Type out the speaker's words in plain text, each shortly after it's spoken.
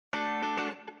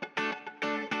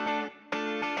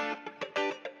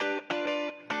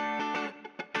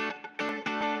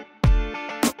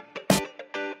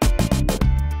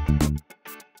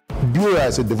BOI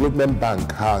as a development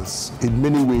bank has in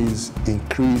many ways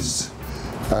increased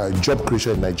job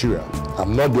creation in Nigeria.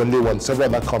 I'm not the only one.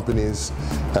 Several other companies,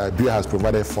 BOI has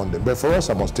provided funding. But for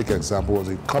us, I must take an example. It was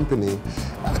a company,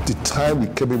 at the time we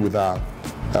came in with our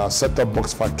set-top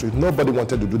box factory, nobody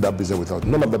wanted to do that business with us.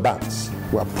 None of the banks.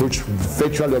 We approached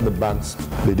virtually all the banks.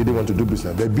 They didn't want to do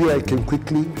business. The BOI came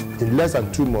quickly, in less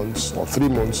than 2 months or 3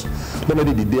 months. Not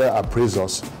only did they appraise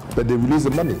us, but they released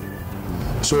the money.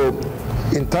 So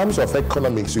in terms of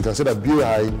economics, you can say that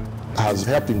BOI has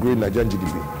helped in growing Nigerian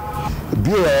GDP.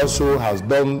 BOI also has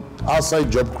done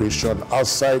outside job creation,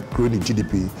 outside growing the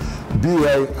GDP.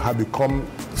 BOI have become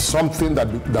something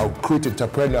that will create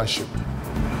entrepreneurship.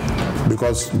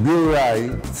 Because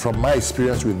BOI, from my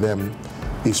experience with them,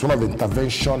 is one of the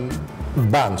intervention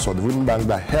banks or the women banks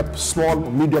that help small,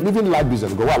 medium, even large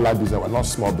business. Because we're large business, we're not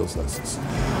small businesses.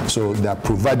 So they are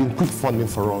providing quick funding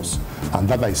for us, and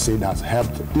that I say has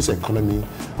helped this economy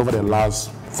over the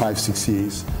last 5-6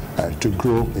 years to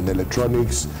grow in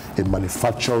electronics, in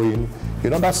manufacturing,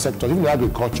 in other sectors, even in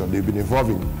agriculture. They've been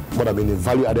involved in what have been in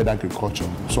value-added agriculture.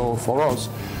 So for us,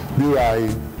 BOI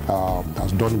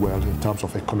has done well in terms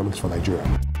of economics for Nigeria.